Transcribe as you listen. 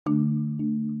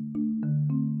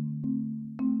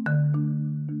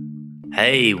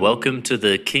Hey, welcome to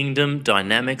the Kingdom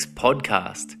Dynamics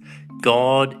podcast.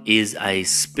 God is a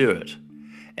spirit,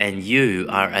 and you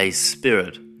are a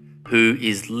spirit who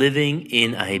is living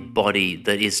in a body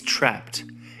that is trapped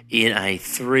in a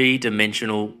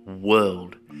three-dimensional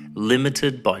world,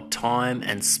 limited by time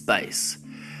and space.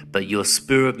 But your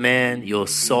spirit man, your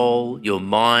soul, your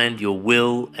mind, your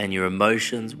will, and your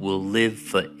emotions will live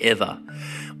forever.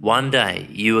 One day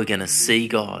you are going to see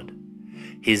God.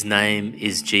 His name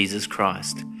is Jesus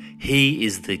Christ. He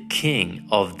is the King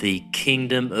of the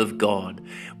kingdom of God,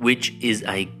 which is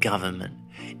a government.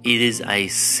 It is a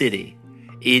city.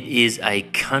 It is a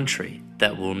country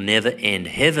that will never end.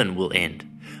 Heaven will end.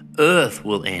 Earth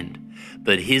will end.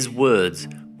 But His words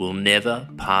will never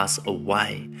pass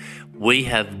away. We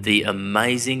have the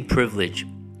amazing privilege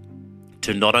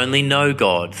to not only know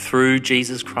God through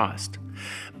Jesus Christ,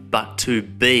 but to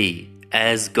be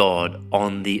as God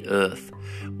on the earth.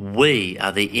 We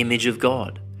are the image of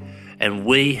God, and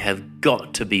we have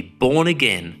got to be born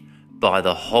again by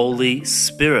the Holy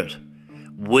Spirit.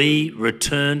 We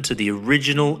return to the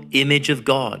original image of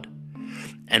God,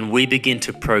 and we begin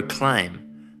to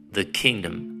proclaim the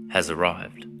kingdom has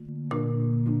arrived.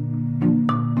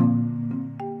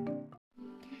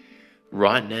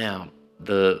 Right now,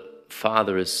 the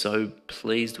Father is so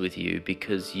pleased with you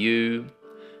because you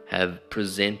have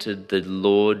presented the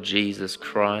Lord Jesus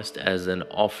Christ as an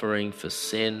offering for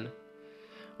sin.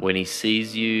 When He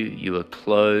sees you, you are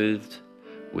clothed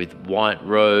with white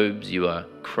robes, you are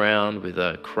crowned with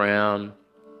a crown,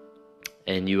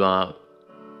 and you are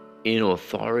in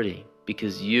authority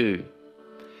because you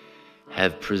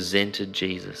have presented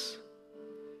Jesus.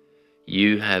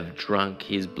 You have drunk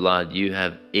His blood, you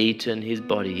have eaten His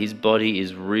body. His body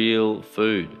is real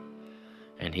food,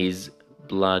 and His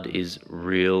blood is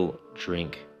real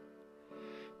drink.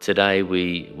 Today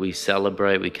we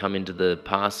celebrate, we come into the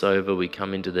Passover, we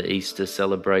come into the Easter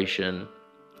celebration,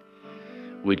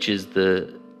 which is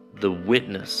the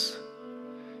witness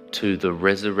to the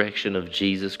resurrection of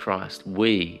Jesus Christ.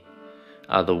 We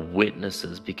are the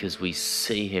witnesses because we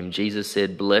see Him. Jesus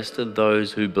said, "Blessed are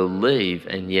those who believe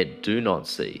and yet do not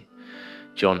see."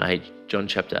 John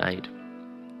chapter 8.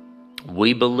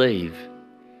 We believe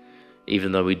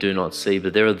even though we do not see,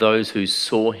 but there are those who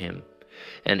saw Him,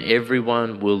 and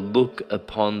everyone will look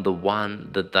upon the one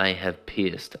that they have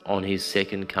pierced on His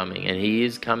second coming, and He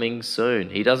is coming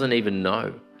soon. He doesn't even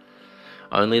know.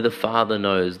 Only the Father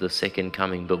knows the second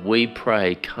coming, but we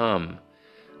pray, "Come,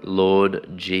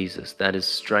 Lord Jesus." That is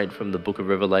straight from the book of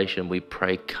Revelation. We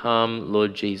pray, "Come,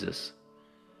 Lord Jesus."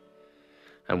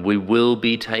 And we will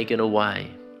be taken away.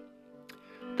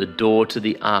 The door to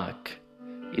the ark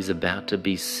is about to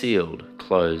be sealed,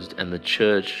 closed, and the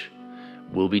church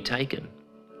will be taken.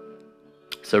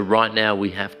 So right now we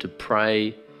have to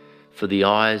pray for the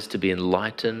eyes to be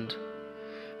enlightened,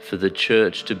 for the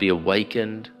church to be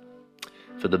awakened,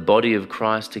 for the body of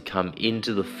Christ to come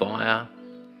into the fire,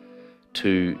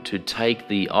 to take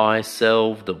the eye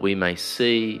salve that we may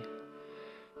see,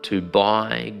 to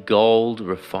buy gold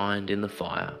refined in the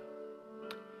fire.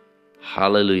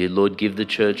 Hallelujah. Lord, give the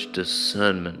church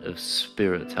discernment of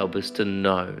spirits. Help us to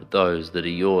know those that are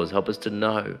yours. Help us to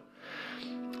know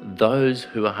those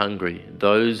who are hungry,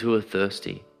 those who are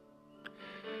thirsty.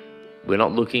 We're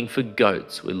not looking for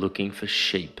goats. We're looking for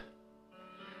sheep.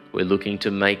 We're looking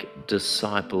to make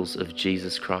disciples of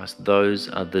Jesus Christ. Those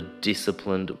are the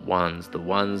disciplined ones, the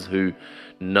ones who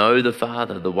know the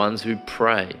Father, the ones who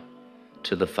pray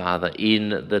to the Father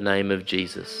in the name of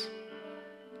Jesus.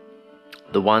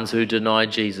 The ones who deny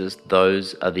Jesus,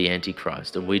 those are the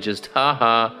Antichrist. And we just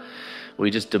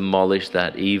demolish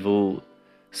that evil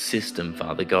system,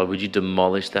 Father God. Would you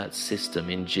demolish that system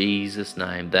in Jesus'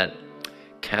 name? That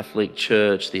Catholic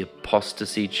Church, the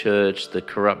apostasy church, the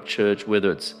corrupt church,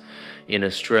 whether it's in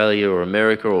Australia or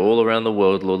America or all around the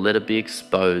world, Lord, let it be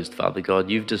exposed, Father God.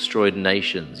 You've destroyed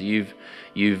nations. You've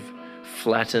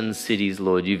flattened cities,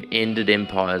 Lord. You've ended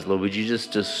empires, Lord. Would you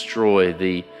just destroy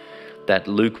that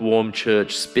lukewarm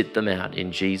church, spit them out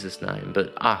in Jesus' name.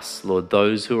 But us, Lord,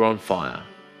 those who are on fire.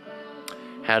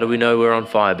 How do we know we're on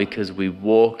fire? Because we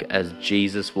walk as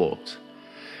Jesus walked.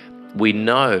 We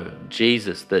know,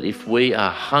 Jesus, that if we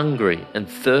are hungry and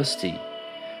thirsty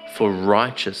for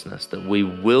righteousness, that we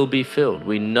will be filled.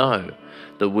 We know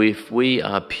that if we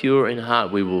are pure in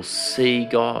heart, we will see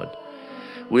God.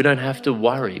 We don't have to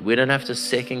worry. We don't have to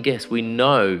second guess. We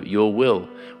know your will.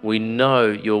 We know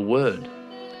your word.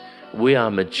 We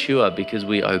are mature because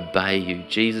we obey you.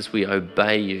 Jesus, we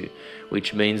obey you,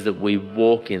 which means that we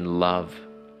walk in love.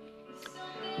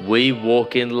 We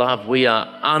walk in love. We are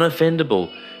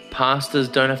unoffendable Pastors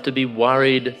don't have to be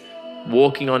worried,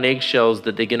 walking on eggshells,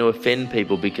 that they're going to offend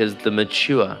people, because the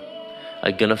mature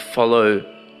are going to follow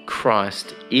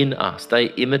Christ in us. They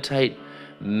imitate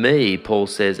me, Paul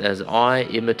says, as I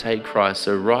imitate Christ.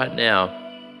 So right now,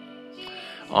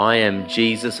 I am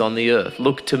Jesus on the earth.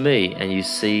 Look to me and you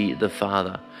see the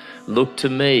Father. Look to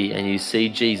me and you see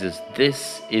Jesus.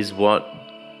 This is what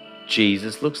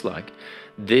Jesus looks like.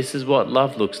 This is what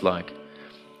love looks like.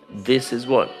 This is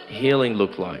what healing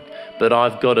looks like. But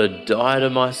I've got to die to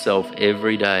myself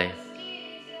every day.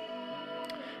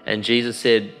 And Jesus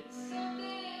said,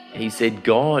 he said,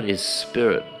 God is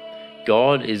spirit.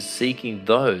 God is seeking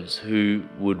those who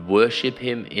would worship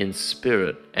him in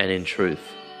spirit and in truth.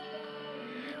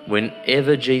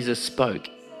 Whenever Jesus spoke,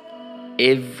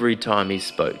 every time he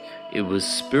spoke, it was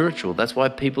spiritual. That's why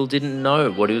people didn't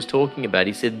know what he was talking about.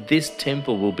 He said, this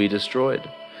temple will be destroyed.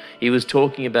 He was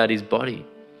talking about his body.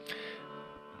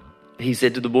 He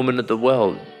said to the woman at the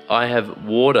well, I have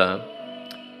water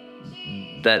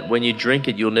that when you drink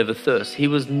it, you'll never thirst. He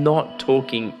was not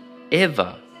talking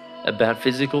ever about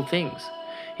physical things.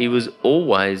 He was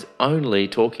always only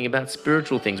talking about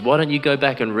spiritual things. Why don't you go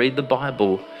back and read the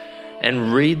Bible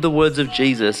and read the words of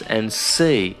Jesus and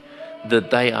see that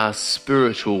they are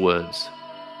spiritual words?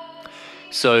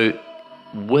 So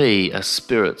we are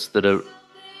spirits that are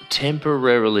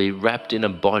temporarily wrapped in a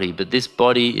body, but this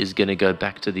body is going to go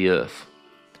back to the earth.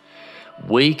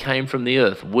 We came from the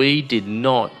earth. We did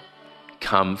not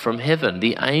come from heaven.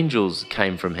 The angels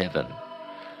came from heaven.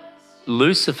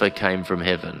 Lucifer came from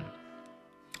heaven.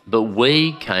 But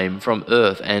we came from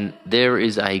earth, and there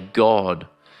is a God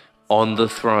on the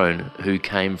throne who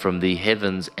came from the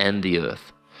heavens and the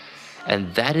earth.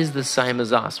 And that is the same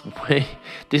as us.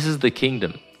 This is the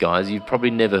kingdom, guys. You've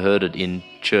probably never heard it in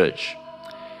church.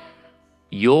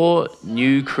 Your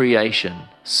new creation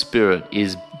spirit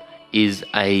is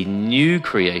a new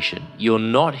creation. You're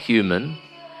not human.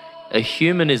 A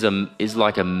human is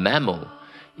like a mammal.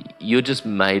 You're just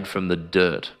made from the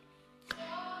dirt.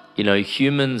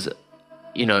 Humans,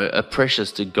 are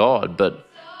precious to God, but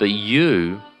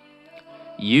you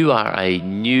are a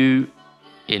new,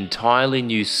 entirely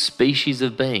new species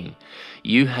of being.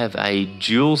 You have a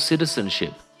dual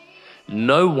citizenship.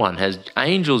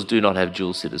 Angels do not have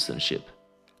dual citizenship.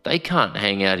 They can't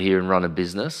hang out here and run a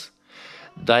business.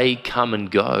 They come and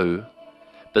go,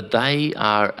 but they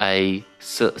are a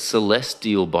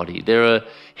celestial body. There are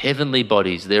heavenly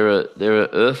bodies. There are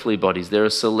earthly bodies. There are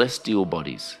celestial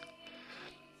bodies.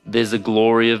 There's a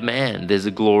glory of man. There's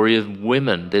a glory of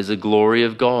women. There's a glory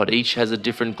of God. Each has a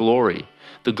different glory.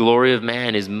 The glory of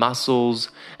man is muscles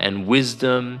and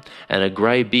wisdom and a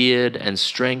grey beard and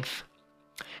strength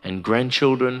and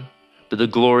grandchildren. But the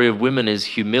glory of women is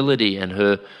humility and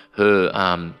her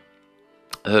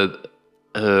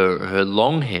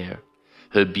long hair,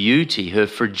 her beauty, her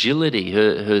fragility,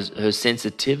 her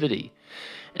sensitivity.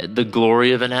 The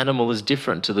glory of an animal is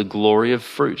different to the glory of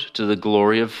fruit, to the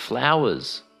glory of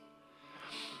flowers.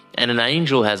 And an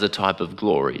angel has a type of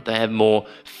glory. They have more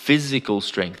physical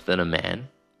strength than a man,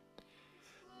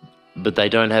 but they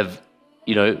don't have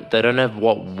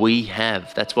what we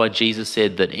have. That's why Jesus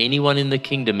said that anyone in the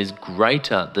kingdom is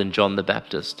greater than John the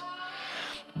Baptist.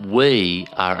 We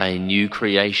are a new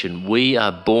creation. We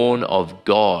are born of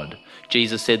God.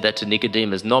 Jesus said that to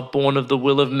Nicodemus, not born of the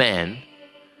will of man,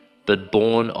 but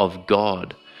born of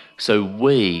God. So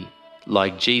we,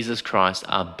 like Jesus Christ,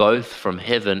 are both from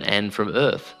heaven and from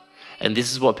earth. And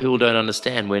this is what people don't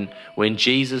understand. When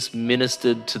Jesus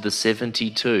ministered to the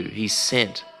 72, he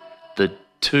sent the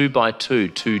 2 by 2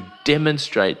 to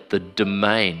demonstrate the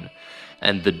domain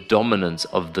and the dominance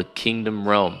of the kingdom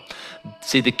realm.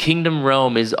 See, the kingdom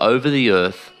realm is over the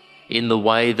earth in the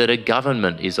way that a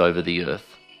government is over the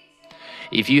earth.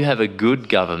 If you have a good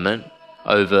government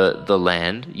over the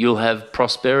land, you'll have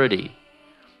prosperity.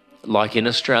 Like in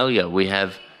Australia, we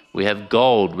have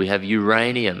gold, we have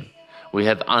uranium, we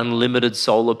have unlimited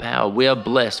solar power. We are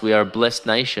blessed. We are a blessed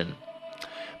nation.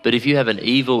 But if you have an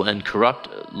evil and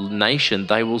corrupt nation,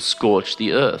 they will scorch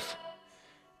the earth.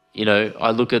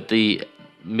 I look at the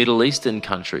Middle Eastern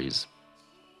countries.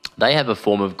 They have a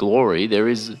form of glory. There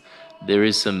is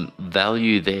some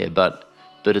value there, but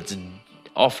it's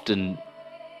often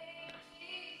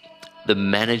the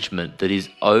management that is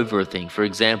over a thing. For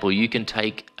example, you can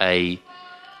take a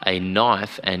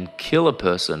knife and kill a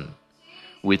person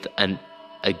with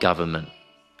a government,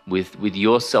 with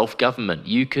your self-government.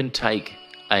 You can take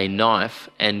a knife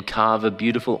and carve a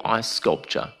beautiful ice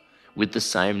sculpture with the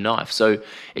same knife. So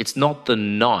it's not the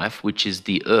knife which is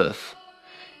the earth.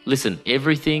 Listen,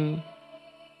 everything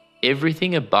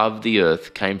above the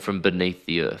earth came from beneath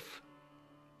the earth.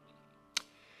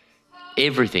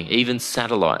 Everything, even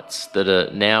satellites that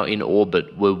are now in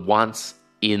orbit, were once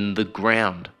in the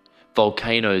ground.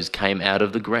 Volcanoes came out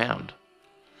of the ground.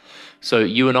 So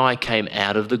you and I came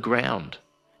out of the ground,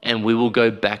 and we will go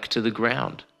back to the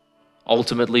ground.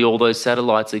 Ultimately, all those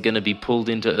satellites are going to be pulled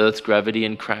into Earth's gravity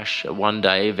and crash one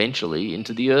day, eventually,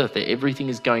 into the Earth. Everything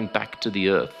is going back to the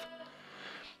Earth.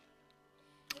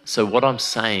 So what I'm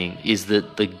saying is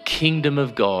that the kingdom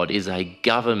of God is a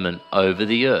government over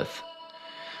the earth.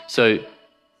 So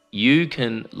you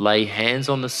can lay hands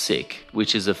on the sick,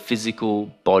 which is a physical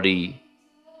body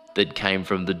that came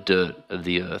from the dirt of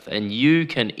the earth, and you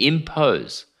can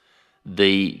impose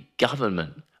the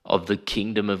government of the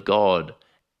kingdom of God,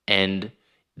 and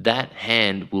that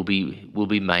hand will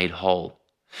be made whole.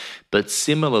 But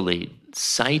similarly,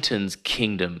 Satan's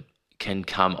kingdom can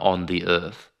come on the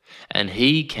earth, and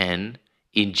he can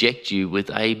inject you with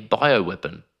a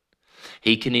bioweapon.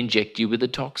 He can inject you with a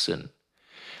toxin.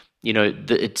 You know,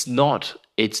 it's not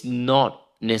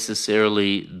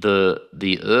necessarily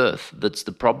the earth that's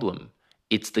the problem.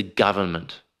 It's the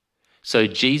government. So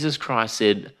Jesus Christ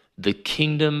said, the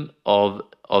kingdom of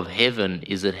heaven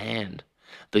is at hand.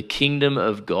 The kingdom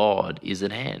of God is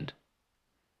at hand.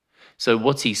 So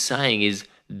what's he saying is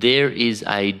there is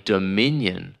a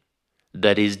dominion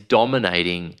that is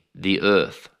dominating the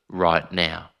earth right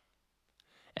now.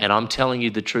 And I'm telling you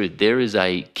the truth, there is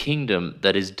a kingdom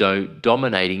that is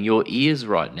dominating your ears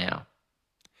right now.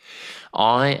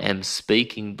 I am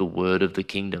speaking the word of the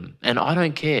kingdom, and I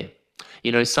don't care.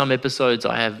 You know, some episodes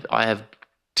I have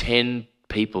 10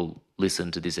 people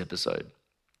listen to this episode.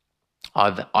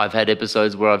 I've had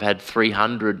episodes where I've had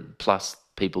 300 plus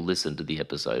people listen to the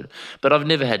episode, but I've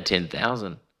never had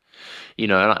 10,000. You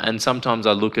know, and sometimes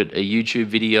I look at a YouTube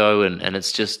video and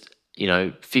it's just, you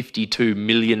know, 52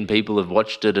 million people have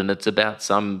watched it, and it's about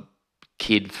some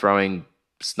kid throwing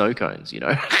snow cones, you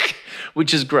know,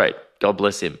 which is great. God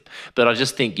bless him. But I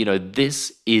just think, you know,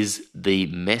 this is the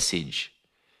message.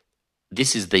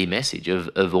 This is the message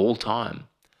of all time.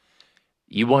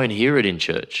 You won't hear it in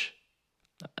church.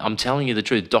 I'm telling you the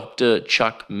truth. Dr.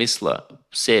 Chuck Missler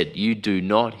said, you do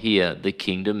not hear the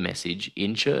kingdom message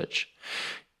in church.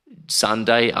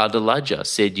 Sunday Adelaja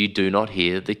said, you do not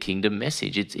hear the kingdom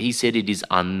message. He said it is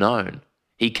unknown.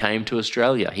 He came to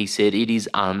Australia. He said it is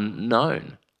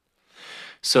unknown.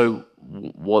 So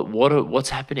what's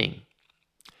happening?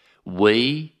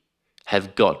 We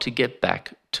have got to get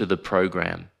back to the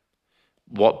program.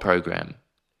 What program?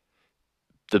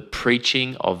 The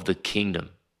preaching of the kingdom.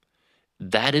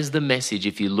 That is the message.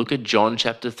 If you look at John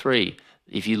chapter 3,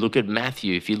 if you look at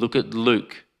Matthew, if you look at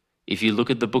Luke, if you look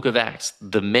at the book of Acts,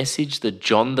 the message that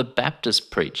John the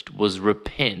Baptist preached was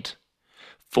repent,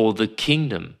 for the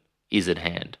kingdom is at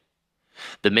hand.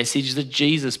 The message that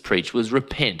Jesus preached was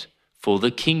repent, for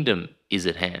the kingdom is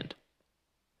at hand.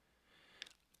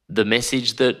 The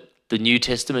message that the New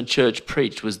Testament church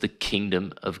preached was the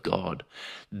kingdom of God.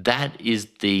 That is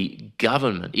the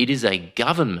government. It is a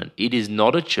government. It is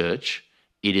not a church.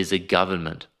 It is a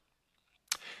government.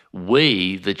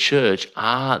 We, the church,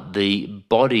 are the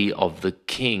body of the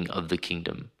king of the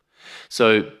kingdom.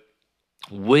 So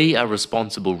we are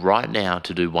responsible right now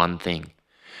to do one thing.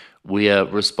 We are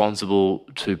responsible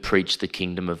to preach the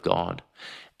kingdom of God.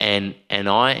 And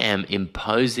I am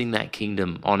imposing that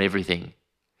kingdom on everything.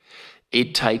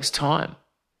 It takes time.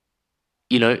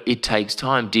 You know, it takes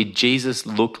time. Did Jesus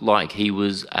look like he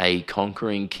was a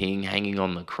conquering king hanging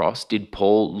on the cross? Did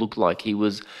Paul look like he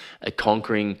was a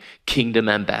conquering kingdom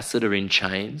ambassador in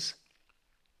chains?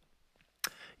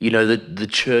 You know, the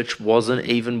church wasn't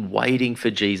even waiting for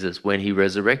Jesus when he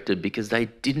resurrected because they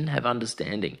didn't have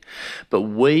understanding. But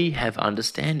we have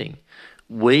understanding.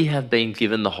 We have been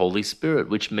given the Holy Spirit,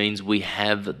 which means we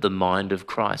have the mind of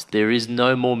Christ. There is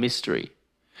no more mystery.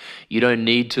 You don't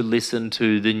need to listen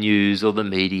to the news or the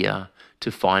media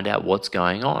to find out what's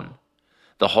going on.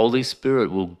 The Holy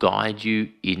Spirit will guide you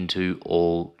into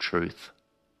all truth.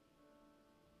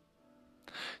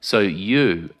 So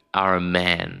you are a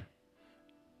man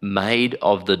made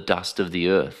of the dust of the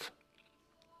earth.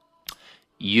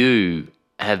 You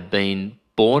have been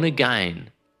born again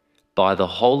by the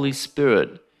Holy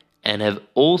Spirit and have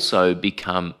also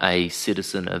become a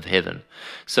citizen of heaven.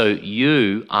 So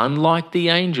you, unlike the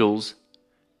angels,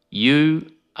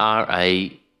 you are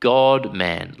a God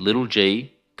man, little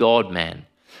g, God man.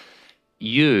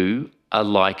 You are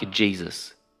like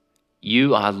Jesus.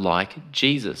 You are like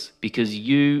Jesus because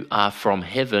you are from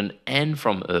heaven and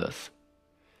from earth.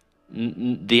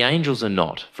 The angels are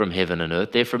not from heaven and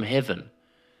earth, they're from heaven.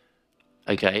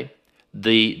 Okay?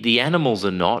 The animals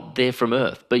are not, they're from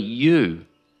earth. But you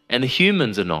and the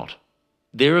humans are not.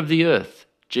 They're of the earth,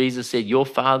 Jesus said, your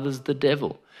father's the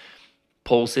devil.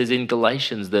 Paul says in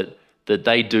Galatians that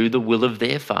they do the will of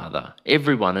their father.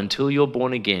 Everyone, until you're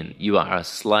born again, you are a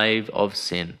slave of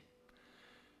sin.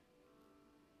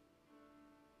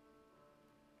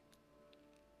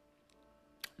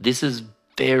 This is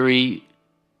very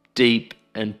deep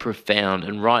and profound.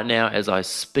 And right now, as I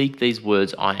speak these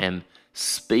words, I am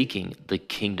speaking the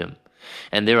kingdom.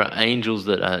 And there are angels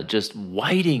that are just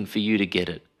waiting for you to get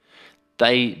it.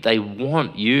 They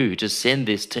want you to send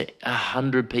this to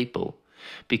 100 people,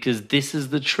 because this is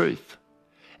the truth.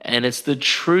 And it's the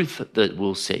truth that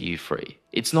will set you free.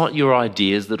 It's not your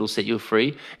ideas that will set you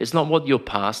free. It's not what your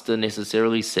pastor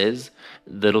necessarily says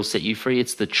that'll set you free.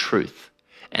 It's the truth.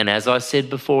 And as I said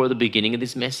before at the beginning of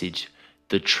this message,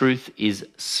 the truth is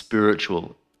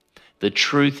spiritual. The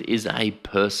truth is a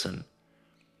person.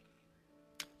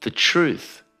 The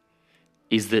truth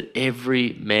is that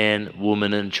every man,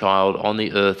 woman, and child on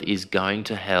the earth is going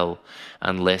to hell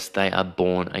unless they are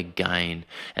born again.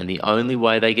 And the only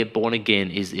way they get born again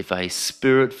is if a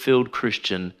spirit-filled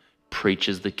Christian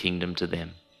preaches the kingdom to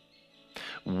them.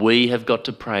 We have got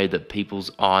to pray that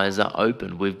people's eyes are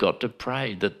open. We've got to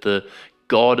pray that the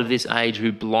God of this age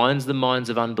who blinds the minds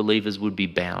of unbelievers would be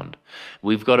bound.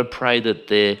 We've got to pray that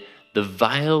the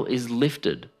veil is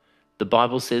lifted. The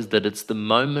Bible says that it's the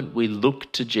moment we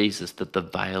look to Jesus that the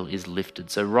veil is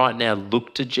lifted. So right now,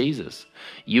 look to Jesus.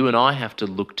 You and I have to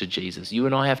look to Jesus. You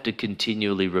and I have to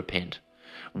continually repent.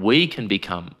 We can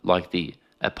become like the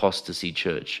apostasy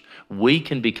church. We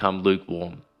can become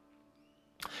lukewarm.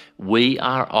 We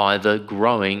are either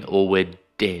growing or we're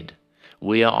dead.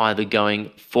 We are either going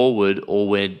forward or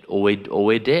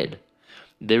we're dead.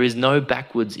 There is no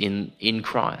backwards in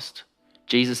Christ.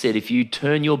 Jesus said, if you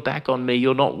turn your back on me,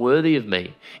 you're not worthy of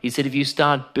me. He said, if you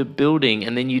start building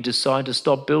and then you decide to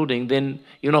stop building, then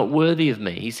you're not worthy of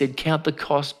me. He said, count the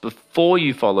cost before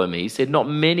you follow me. He said, not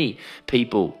many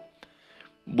people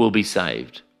will be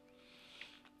saved.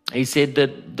 He said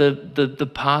that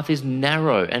the path is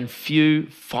narrow and few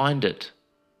find it.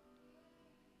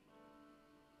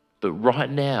 But right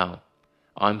now,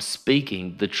 I'm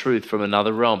speaking the truth from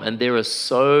another realm, and there are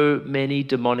so many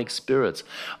demonic spirits.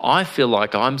 I feel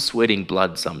like I'm sweating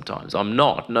blood sometimes. I'm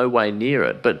not, no way near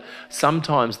it. But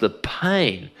sometimes the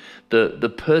pain,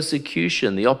 the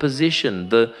persecution, the opposition,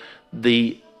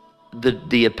 the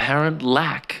apparent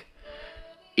lack,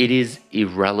 it is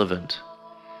irrelevant.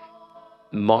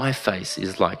 My face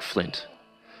is like flint.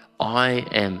 I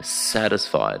am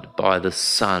satisfied by the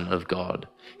Son of God.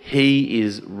 He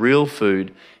is real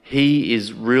food. He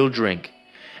is real drink.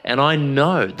 And I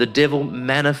know the devil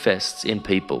manifests in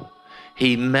people.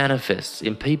 He manifests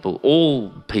in people, all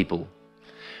people.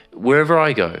 Wherever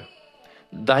I go,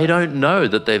 they don't know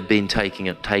that they've been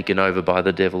taken over by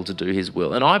the devil to do his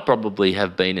will. And I probably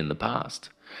have been in the past.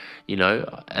 You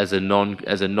know, as a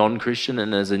non-Christian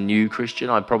and as a new Christian,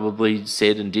 I probably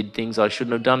said and did things I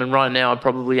shouldn't have done, and right now I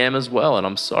probably am as well, and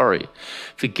I'm sorry.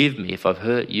 Forgive me if I've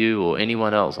hurt you or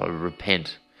anyone else. I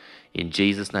repent in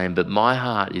Jesus' name. But my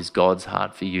heart is God's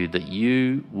heart for you, that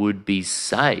you would be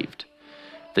saved,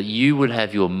 that you would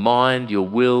have your mind, your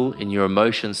will, and your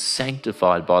emotions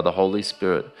sanctified by the Holy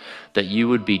Spirit, that you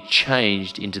would be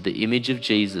changed into the image of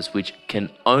Jesus, which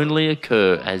can only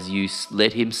occur as you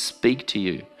let him speak to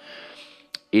you.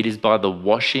 It is by the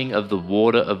washing of the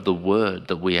water of the word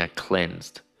that we are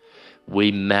cleansed.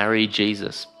 We marry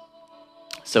Jesus.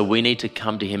 So we need to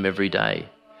come to him every day.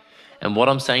 And what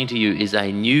I'm saying to you is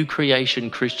a new creation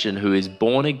Christian who is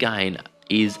born again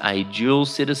is a dual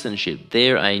citizenship.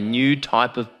 They're a new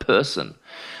type of person.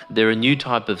 They're a new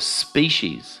type of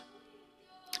species.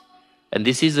 And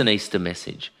this is an Easter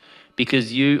message,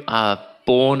 because you are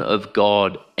born of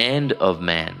God and of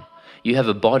man. You have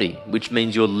a body, which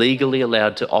means you're legally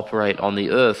allowed to operate on the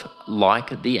earth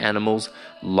like the animals,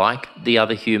 like the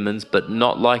other humans, but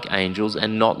not like angels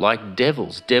and not like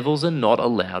devils. Devils are not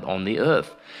allowed on the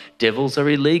earth. Devils are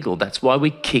illegal. That's why we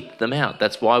kick them out.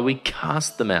 That's why we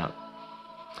cast them out,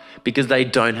 because they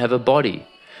don't have a body.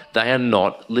 They are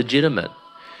not legitimate.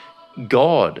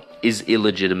 God is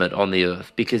illegitimate on the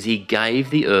earth because he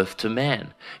gave the earth to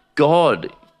man.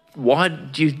 God, why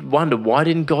do you wonder, why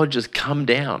didn't God just come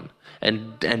down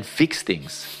and fix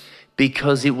things?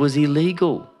 Because it was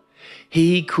illegal.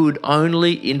 He could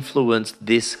only influence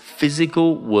this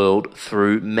physical world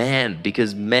through man,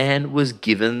 because man was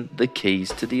given the keys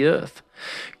to the earth.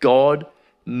 God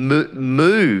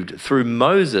moved through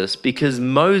Moses because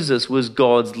Moses was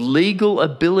God's legal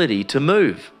ability to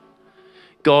move.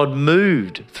 God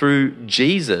moved through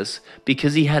Jesus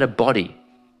because he had a body.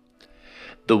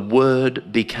 The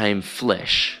Word became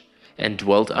flesh and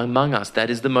dwelt among us. That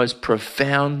is the most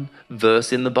profound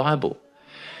verse in the Bible,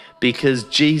 because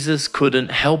Jesus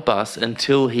couldn't help us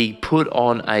until he put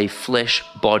on a flesh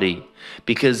body,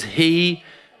 because he,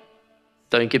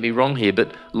 don't get me wrong here,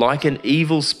 but like an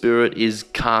evil spirit is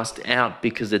cast out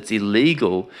because it's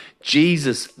illegal,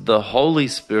 Jesus, the Holy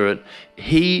Spirit,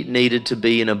 he needed to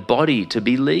be in a body to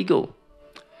be legal.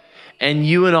 And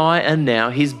you and I are now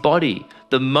his body.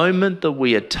 The moment that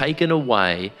we are taken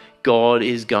away, God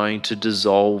is going to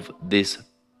dissolve this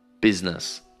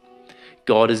business.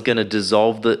 God is going to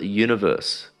dissolve the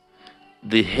universe.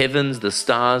 The heavens, the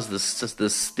stars,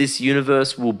 this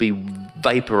universe will be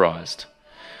vaporized.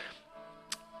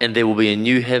 And there will be a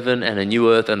new heaven and a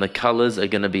new earth, and the colors are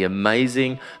going to be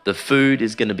amazing. The food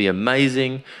is going to be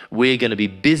amazing. We're going to be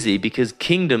busy because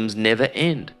kingdoms never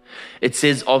end. It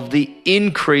says, of the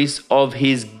increase of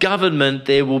his government,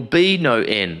 there will be no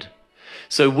end.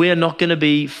 So we're not going to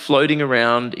be floating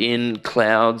around in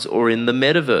clouds or in the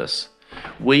metaverse.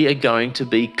 We are going to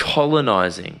be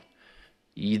colonizing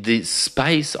the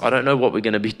space. I don't know what we're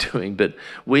going to be doing, but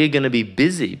we're going to be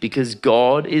busy because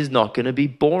God is not going to be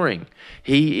boring.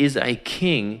 He is a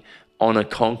king on a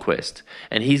conquest,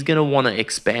 and he's going to want to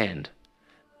expand.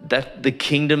 That the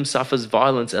kingdom suffers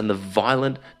violence, and the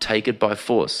violent take it by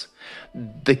force.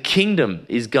 The kingdom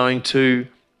is going to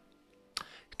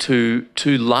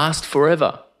last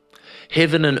forever.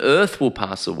 Heaven and earth will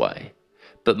pass away,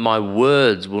 but my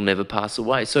words will never pass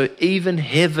away. So even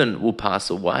heaven will pass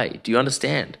away. Do you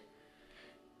understand?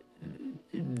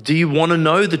 Do you want to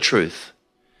know the truth?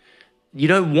 You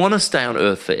don't want to stay on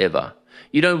earth forever.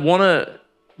 You don't want to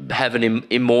have an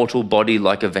immortal body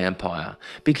like a vampire,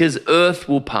 because earth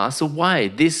will pass away.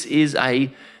 This is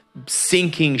a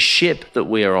sinking ship that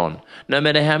we are on. No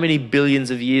matter how many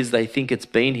billions of years they think it's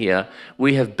been here,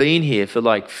 we have been here for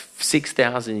like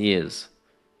 6,000 years.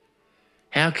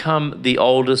 How come the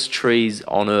oldest trees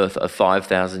on earth are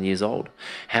 5,000 years old?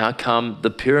 How come the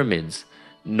pyramids,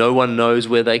 no one knows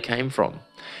where they came from?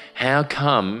 How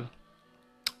come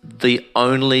the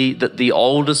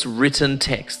oldest written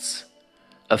texts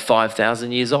are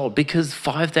 5,000 years old? Because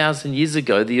 5,000 years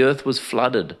ago, the earth was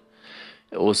flooded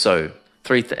or so.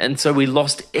 And so we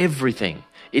lost everything.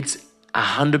 It's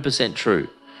 100% true.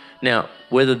 Now,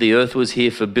 whether the earth was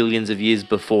here for billions of years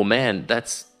before man,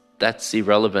 that's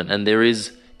irrelevant. And there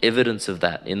is evidence of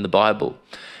that in the Bible.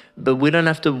 But we don't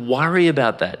have to worry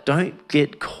about that. Don't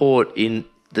get caught in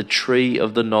the tree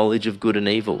of the knowledge of good and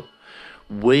evil.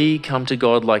 We come to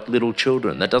God like little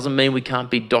children. That doesn't mean we can't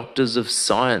be doctors of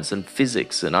science and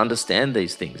physics and understand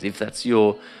these things. If that's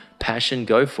your passion,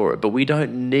 go for it. But we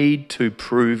don't need to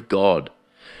prove God.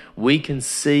 We can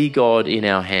see God in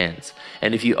our hands.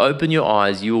 And if you open your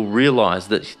eyes, you will realize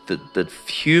that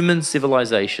human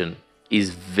civilization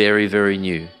is very, very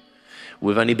new.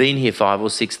 We've only been here 5,000 or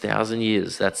 6,000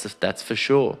 years. That's for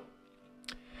sure.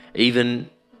 Even,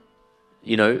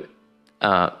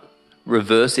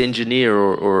 reverse engineer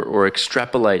or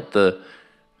extrapolate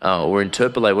or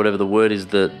interpolate, whatever the word is,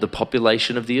 the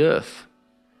population of the earth.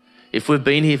 If we've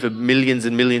been here for millions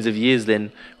and millions of years,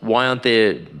 then why aren't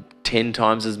there 10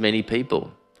 times as many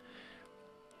people?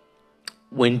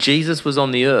 When Jesus was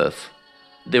on the earth,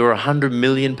 there were 100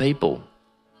 million people.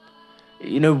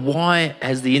 Why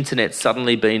has the internet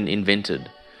suddenly been invented?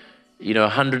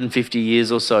 150 years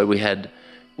or so, we had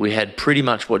pretty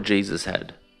much what Jesus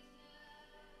had.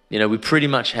 We pretty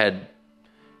much had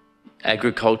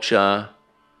agriculture,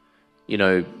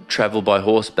 travel by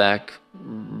horseback,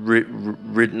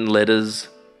 written letters,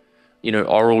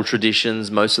 oral traditions,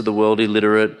 most of the world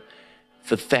illiterate,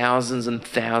 for thousands and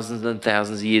thousands and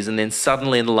thousands of years. And then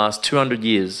suddenly in the last 200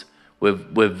 years,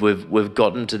 we've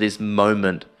gotten to this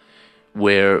moment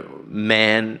where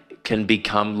man can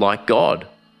become like God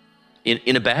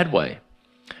in a bad way,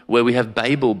 where we have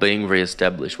Babel being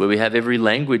reestablished, where we have every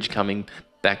language coming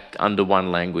back under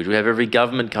one language. We have every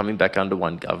government coming back under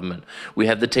one government. We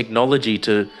have the technology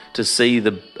to see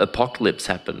the apocalypse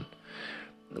happen.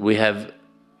 We have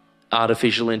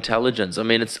artificial intelligence.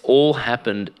 It's all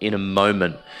happened in a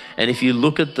moment. And if you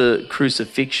look at the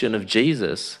crucifixion of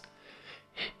Jesus,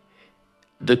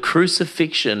 the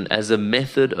crucifixion as a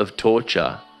method of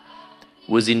torture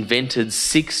was invented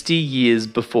 60 years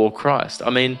before Christ.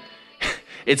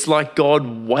 It's like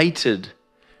God waited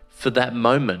for that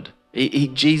moment.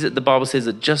 Jesus, the Bible says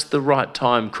at just the right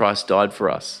time, Christ died for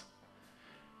us.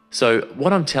 So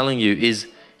what I'm telling you is,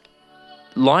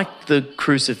 like the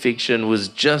crucifixion was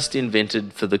just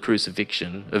invented for the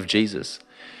crucifixion of Jesus,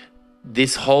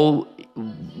 this whole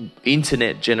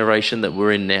internet generation that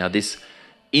we're in now, this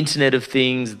Internet of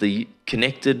Things, the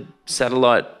connected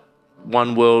satellite,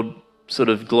 one world sort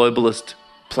of globalist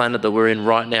planet that we're in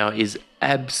right now is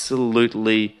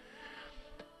absolutely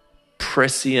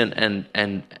prescient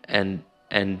and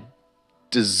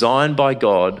designed by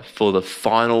God for the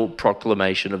final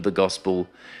proclamation of the gospel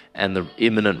and the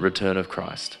imminent return of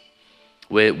Christ.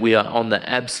 Where we are on the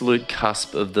absolute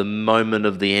cusp of the moment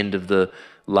of the end of the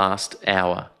last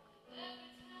hour.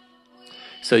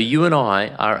 So you and I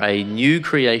are a new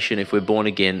creation if we're born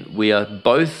again. We are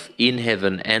both in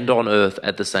heaven and on earth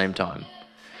at the same time.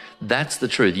 That's the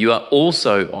truth. You are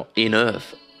also in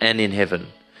earth and in heaven.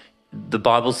 The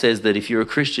Bible says that if you're a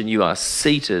Christian, you are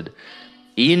seated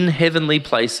in heavenly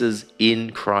places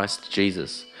in Christ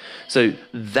Jesus. So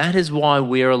that is why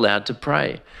we are allowed to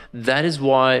pray. That is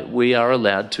why we are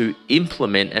allowed to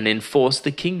implement and enforce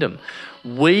the kingdom.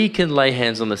 We can lay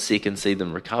hands on the sick and see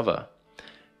them recover.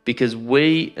 Because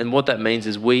what that means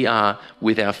is we are,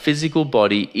 with our physical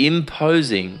body,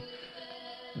 imposing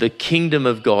the kingdom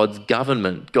of God's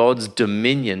government, God's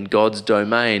dominion, God's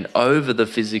domain over the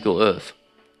physical earth.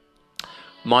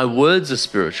 My words are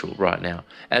spiritual right now.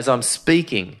 As I'm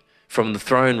speaking from the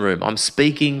throne room, I'm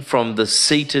speaking from the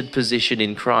seated position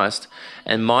in Christ,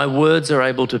 and my words are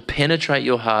able to penetrate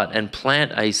your heart and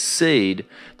plant a seed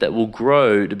that will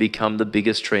grow to become the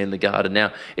biggest tree in the garden.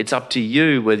 Now, it's up to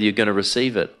you whether you're going to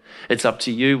receive it. It's up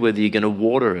to you whether you're going to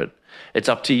water it. It's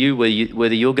up to you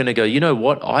whether you're going to go, you know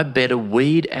what, I better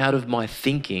weed out of my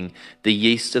thinking the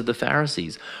yeast of the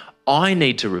Pharisees. I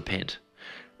need to repent.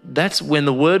 That's when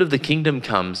the word of the kingdom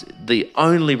comes, the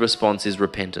only response is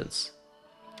repentance.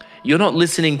 You're not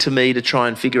listening to me to try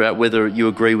and figure out whether you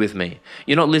agree with me.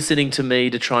 You're not listening to me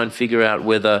to try and figure out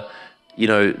whether,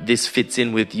 this fits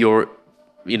in with your,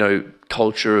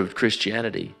 culture of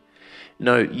Christianity.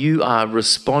 No, you are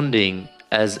responding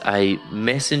as a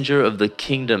messenger of the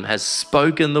kingdom has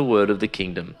spoken the word of the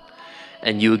kingdom,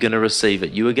 and you are going to receive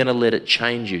it. You are going to let it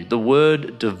change you. The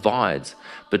word divides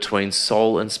between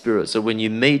soul and spirit. So when you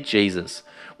meet Jesus,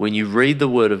 when you read the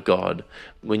word of God,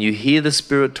 when you hear the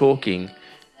Spirit talking,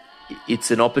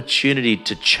 it's an opportunity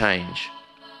to change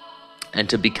and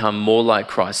to become more like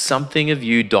Christ. Something of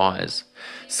you dies.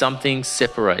 Something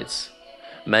separates.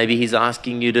 Maybe he's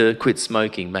asking you to quit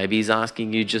smoking. Maybe he's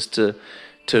asking you just to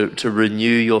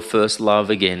renew your first love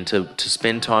again, to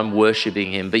spend time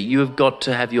worshiping him. But you have got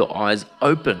to have your eyes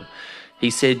open. He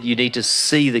said you need to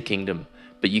see the kingdom,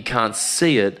 but you can't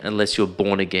see it unless you're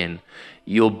born again.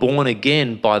 You're born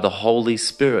again by the Holy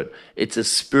Spirit. It's a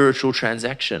spiritual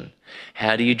transaction.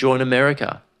 How do you join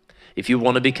America? If you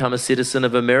want to become a citizen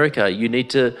of America, you need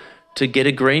to get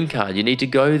a green card. You need to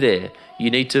go there. You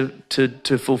need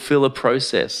to fulfill a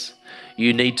process.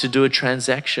 You need to do a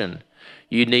transaction.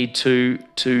 You need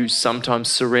to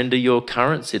sometimes surrender your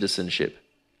current citizenship.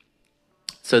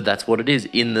 So that's what it is.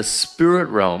 In the spirit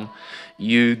realm,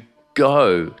 you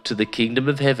go to the kingdom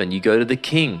of heaven. You go to the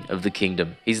king of the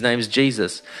kingdom. His name's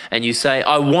Jesus. And you say,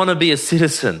 I want to be a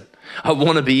citizen. I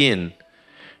want to be in.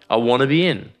 I want to be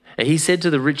in. And he said to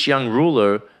the rich young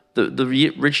ruler,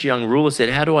 the rich young ruler said,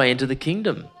 how do I enter the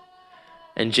kingdom?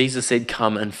 And Jesus said,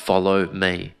 come and follow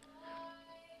me.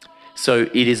 So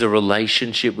it is a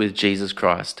relationship with Jesus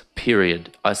Christ,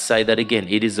 period. I say that again.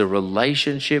 It is a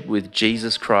relationship with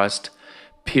Jesus Christ,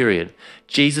 period.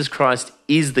 Jesus Christ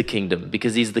is the kingdom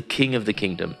because he's the king of the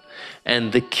kingdom.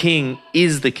 And the king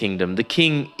is the kingdom. The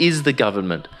king is the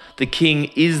government. The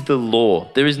king is the law.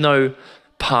 There is no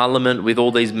parliament with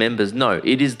all these members. No,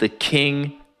 it is the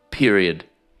king, period.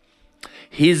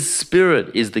 His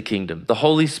spirit is the kingdom. The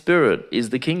Holy Spirit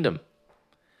is the kingdom.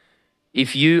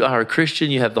 If you are a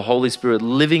Christian, you have the Holy Spirit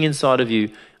living inside of you,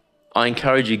 I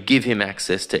encourage you, give him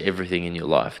access to everything in your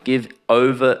life. Give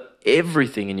over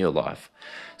everything in your life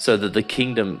so that the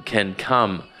kingdom can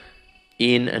come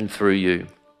in and through you.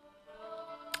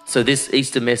 So this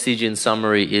Easter message in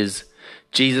summary is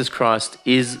Jesus Christ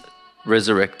is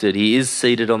resurrected. He is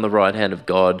seated on the right hand of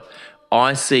God.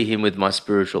 I see him with my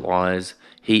spiritual eyes.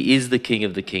 He is the King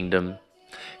of the kingdom.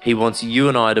 He wants you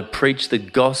and I to preach the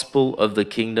gospel of the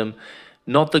kingdom.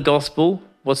 Not the gospel.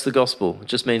 What's the gospel? It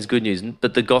just means good news.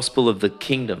 But the gospel of the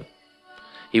kingdom.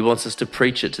 He wants us to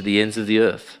preach it to the ends of the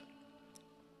earth.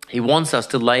 He wants us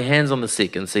to lay hands on the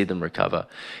sick and see them recover.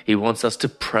 He wants us to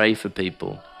pray for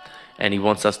people. And he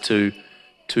wants us to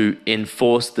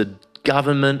enforce the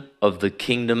government of the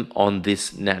kingdom on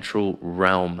this natural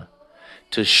realm.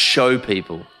 To show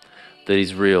people that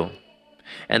he's real.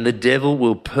 And the devil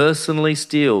will personally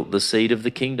steal the seed of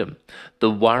the kingdom.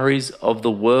 The worries of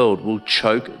the world will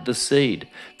choke the seed.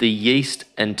 The yeast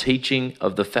and teaching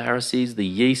of the Pharisees, the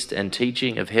yeast and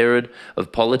teaching of Herod,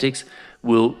 of politics,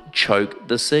 will choke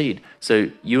the seed.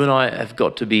 So you and I have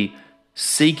got to be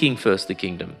seeking first the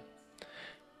kingdom.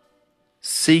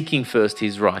 seeking first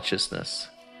his righteousness,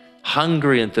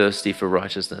 hungry and thirsty for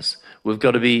righteousness. We've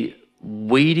got to be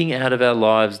weeding out of our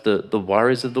lives the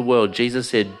worries of the world. Jesus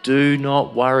said, do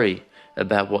not worry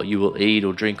about what you will eat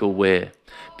or drink or wear,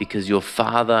 because your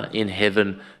Father in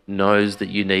heaven knows that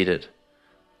you need it.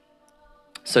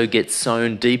 So get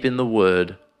sown deep in the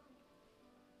Word.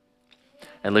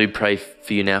 And let me pray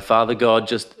for you now. Father God,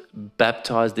 just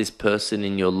baptize this person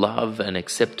in your love and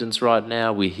acceptance right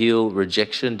now. We heal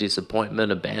rejection,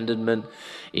 disappointment, abandonment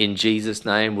in Jesus'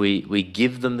 name. We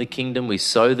give them the kingdom. We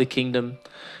sow the kingdom.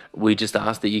 We just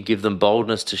ask that you give them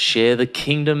boldness to share the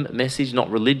kingdom message, not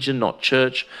religion, not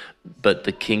church, but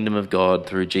the kingdom of God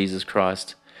through Jesus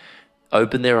Christ.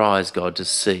 Open their eyes, God, to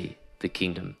see the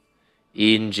kingdom.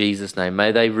 In Jesus' name,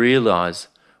 may they realize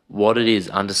what it is,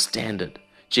 understand it.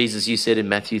 Jesus, you said in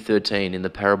Matthew 13, in the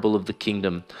parable of the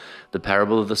kingdom, the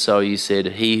parable of the sower, you said,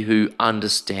 he who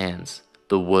understands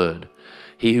the word,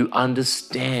 he who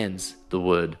understands the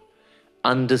word,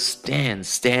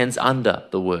 stands under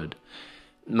the word.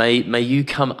 May you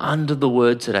come under the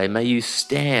word today. May you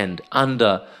stand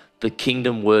under the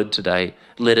kingdom word today.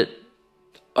 Let it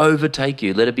overtake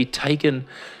you. Let it be taken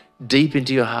deep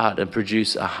into your heart and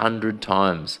produce 100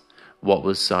 times what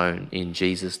was sown in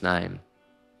Jesus' name.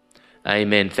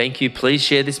 Amen. Thank you. Please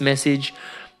share this message.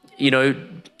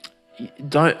 I'm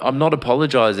not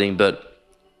apologizing, but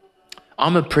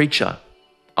I'm a preacher.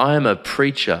 I am a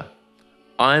preacher.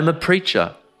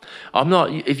 I'm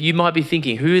not, if you might be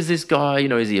thinking, who is this guy?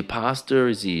 Is he a pastor?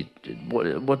 Is he,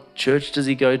 what church does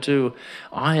he go to?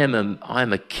 I am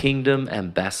a kingdom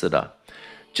ambassador,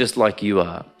 just like you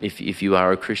are, if you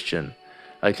are a Christian.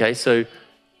 Okay, so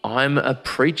I'm a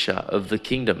preacher of the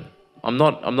kingdom. I'm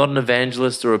not an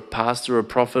evangelist or a pastor or a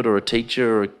prophet or a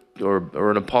teacher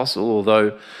or an apostle,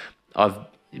 although I've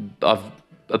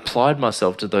applied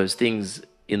myself to those things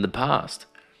in the past.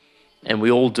 And we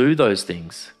all do those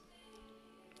things.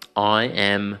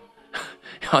 I'm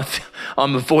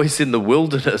a voice in the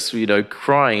wilderness,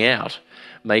 crying out,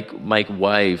 make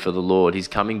way for the Lord. He's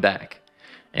coming back.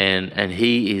 And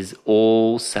he is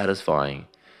all satisfying.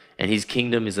 And his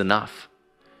kingdom is enough.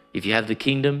 If you have the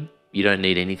kingdom, you don't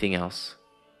need anything else.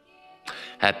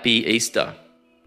 Happy Easter.